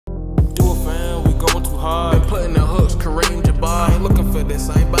hard. Been putting the hooks, Kareem Jabbar. I ain't looking for this,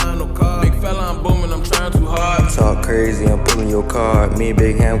 I ain't buying no car. Big fella, I'm booming, I'm trying too hard. Talk crazy, I'm pulling your card. Me and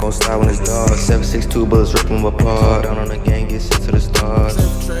Big Ham gon' slide when it's dark. 762 bullets rip them apart. Down on the gang, get sent to the stars.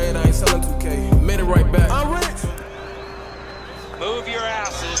 Trade, I ain't selling 2K. Made it right back. I'm rich. Move your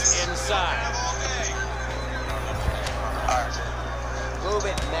asses inside. Move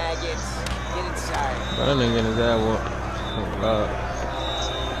it, maggots. Get inside. Bro, that nigga in his ass whooped. Oh, God.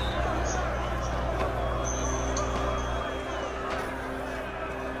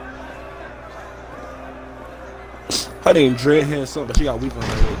 Her name Dread Hair something, but she got weak on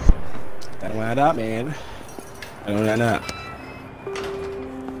her head. That don't add up, man. That don't add up.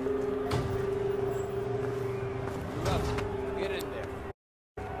 Get in there.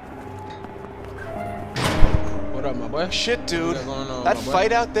 What up, my boy? Shit, dude. On, That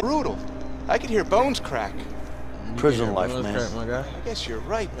fight out there, brutal. I could hear bones crack. Prison life, man. Crack, my guy. I guess you're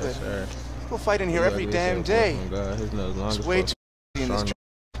right, Yes, but sir. people fight in here every damn day. Oh, God. His nose long It's as way fuck. too in this.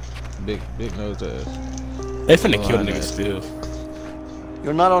 Big nose ass. They finna kill the niggas still.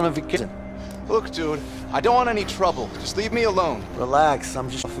 You're not on a vacation. Look, dude, I don't want any trouble. Just leave me alone. Relax,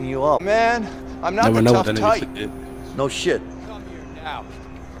 I'm just fucking you up. Man, I'm not Never the know tough what that type. nigga did. No shit. Come here now.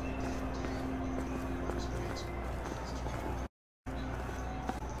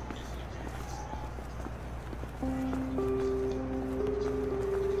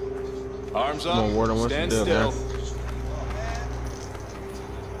 Arms Come on, up. Warden, what's Stand the deal, still. man?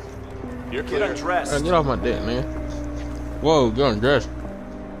 You're clear. Get undressed. Hey, get off my dick, man. Whoa, get undressed.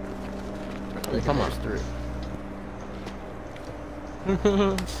 Hey, come on.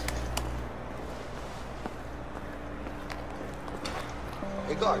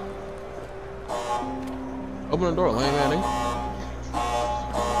 Hey, guard. Open the door, lame man,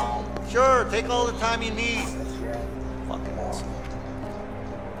 Sure, take all the time you need. Fucking asshole.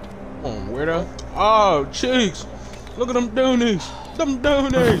 Come on, weirdo. Oh, cheeks. Look at them doonies. Them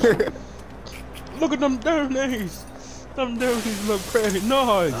doonies. Look at them doonies. Them doonies look pretty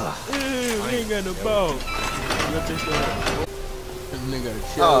nice. Ew, we ain't got no ball. Nigga got a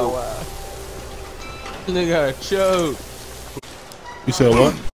choke. Oh, wow. Nigga got a choke. You said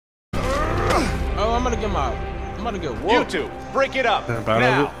what? Oh, I'm gonna get whooped. You two, break it up.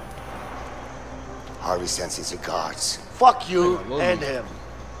 Now. Harvey sends his regards. Fuck you and him.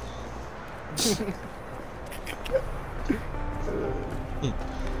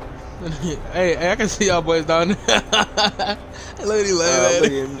 Hey, I can see y'all boys down there. Look at these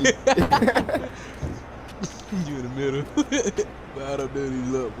lame. You in the middle. Wow, don't do these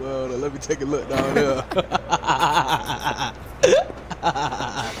look. Wow, let me take a look down there.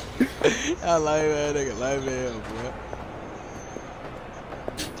 I like that nigga, like man, bro.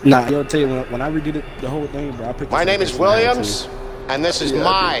 Nah, I'll tell you, when I redid the whole thing, bro, I picked My name is Williams, and this is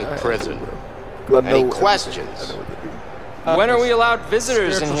my prison. Any questions? When are we allowed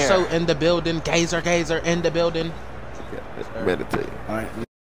visitors in here? So in the building, gazer in the building. Meditate. Alright.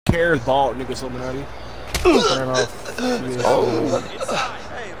 Cares bald nigga Illuminati. Turn off.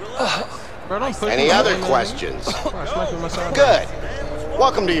 Bro, don't push Any me, other man. questions? Bro, smack me in my side. Good.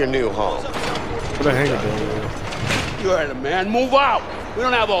 Welcome to your new home. What the hanger doing? You heard him, man. Move out. We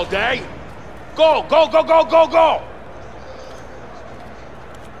don't have all day. Go, go, go, go, go, go.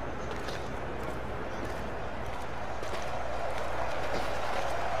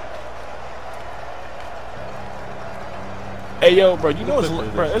 Hey yo, bro, you know it's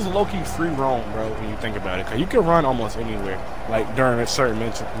a low-key free roam, bro, when you think about it. Cause you can run almost anywhere, like during a certain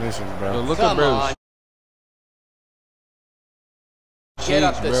missions, bro. Yo, look at bro. Get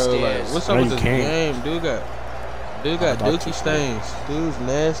up the bro, stairs. Like, what's up No, with you this can't. game? Dude got dookie stains. Dude's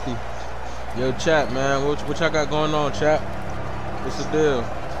nasty. Yo, chat, man. What y'all got going on, chat? What's the deal?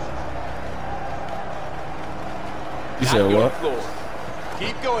 You said what?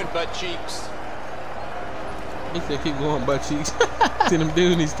 Keep going, butt cheeks. He said keep going butt cheeks. See them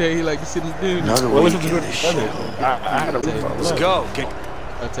doonies, Tay. He like to see them doonies. Another Well, week listen to in this shit. I had a Let's go.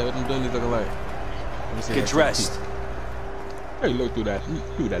 I'll tell you what them doonies looking like. Let me see Get that dressed. peep. Hey, look through that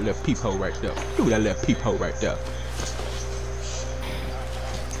little peephole right there. Through that little peephole right there.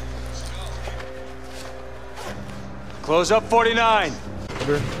 Close up 49.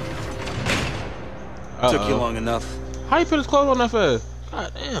 Took you long enough. How you put his clothes on that fast?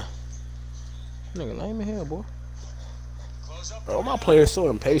 God damn. Nigga lame in here, boy. Bro, my player's so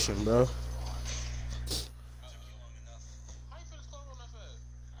impatient, bro.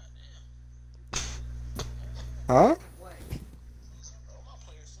 Huh?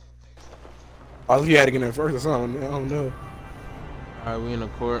 I think you had to get in first or something. I don't know. Alright, we in the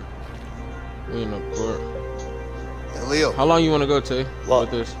court. We in the court. Hey, Leo. How long you want to go, Tay? What?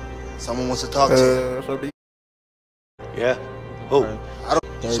 With this? Someone wants to talk to you. Yeah? Who? I don't.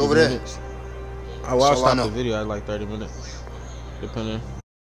 It's over there. I will stop know. the video at like 30 minutes, depending.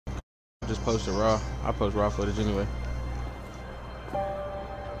 Just post it raw. I post raw footage anyway.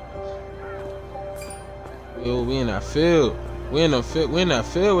 Yo, we in that field. We in that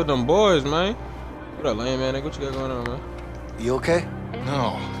field with them boys, man. What up, lame man? What you got going on, man? You okay?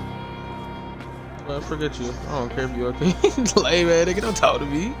 No. Man, forget you. I don't care if you okay. Lame man, nigga, don't talk to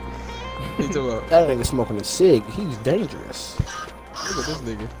me. He talking about. That nigga smoking a cig. He's dangerous. Look at this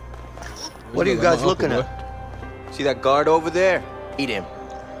nigga. What are you guys looking at? See that guard over there? Eat him.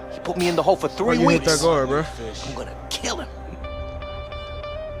 He put me in the hole for 3 you weeks. hit that guard, bro? I'm gonna kill him.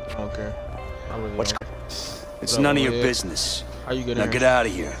 I don't care. I really What's don't. It's none of your business. How you get Now in get here? out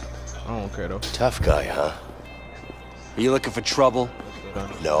of here. I don't care though. Tough guy, huh? Are you looking for trouble?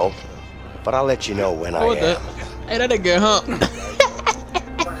 No. But I'll let you know when I am. Hey, that nigga, huh?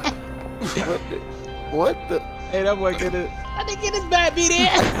 What the? Hey, that boy get it. I didn't get his bad beat in.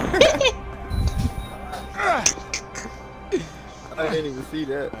 I didn't even see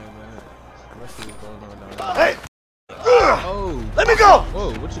that. Hey! Oh. Let me go!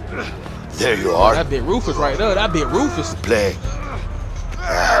 Whoa, what you doing? There you are. That bit Rufus right there. That bit Rufus. Play.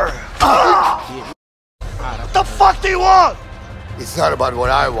 What the fuck do you want? It's not about what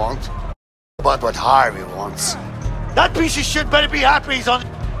I want. It's about what Harvey wants. That piece of shit better be happy he's on.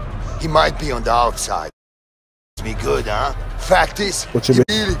 He might be on the outside. Be good, huh? Fact is, he's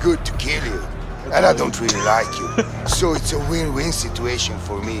really good to kill you. And I don't really like you. So it's a win-win situation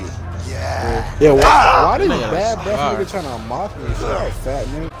for me. Yeah. Yeah, why this bad breath nigga trying to mock me? So fat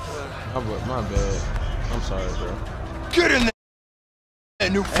nigga. My bad. I'm sorry, bro. Get in there,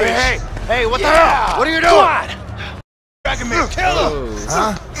 new fish. Hey, what the hell? What are you doing? Dragging me, kill him.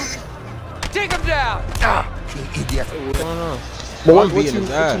 Huh? Take him down! You idiot. What's going on? But what beating you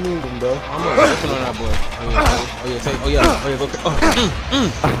his ass. mean, bro? I'm working on that boy. Oh yeah, go.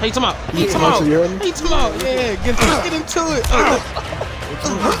 Hey, come out. Hey, come out. Hey, come out. Yeah, get into it.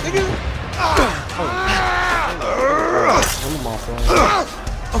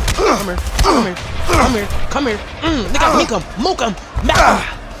 Nigga. Come here. Nigga, make him, moke him, smack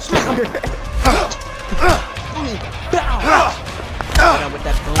him, smack him. With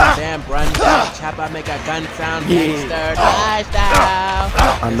that boom, damn, run, chopper, make a gun sound, gangster, lifestyle.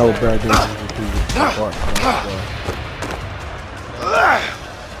 I know, bro. This is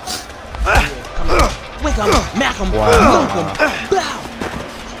Wake him, mack him, moke him, bow.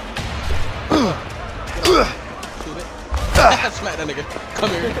 Smack that nigga. Come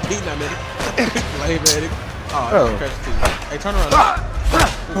here, eat that nigga. Lame man. Oh, catch to you. Hey, turn around.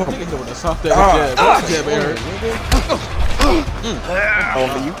 Nigga doing the soft ass jab. Jab, Aaron.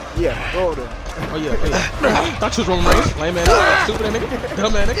 over you. Yeah, roll them. Oh yeah. Thought you was wrong, man. Lame man. Stupid that nigga.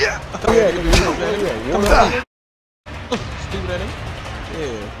 Dumb man nigga. Come on. Stupid that nigga.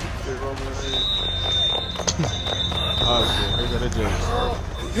 Yeah. Oh shit. Here go the jigs.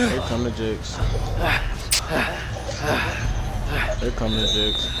 Here come the jigs. Here come the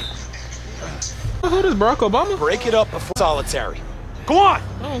jigs. Who is Barack Obama? Break it up before solitary. Go on!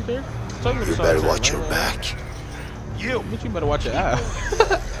 I don't care. You better watch your back. But you better watch your eye.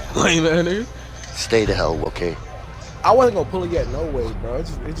 Lame man nigga. Stay the hell, okay? I wasn't gonna pull it yet, no way, bro. It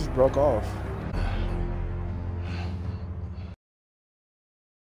just broke off.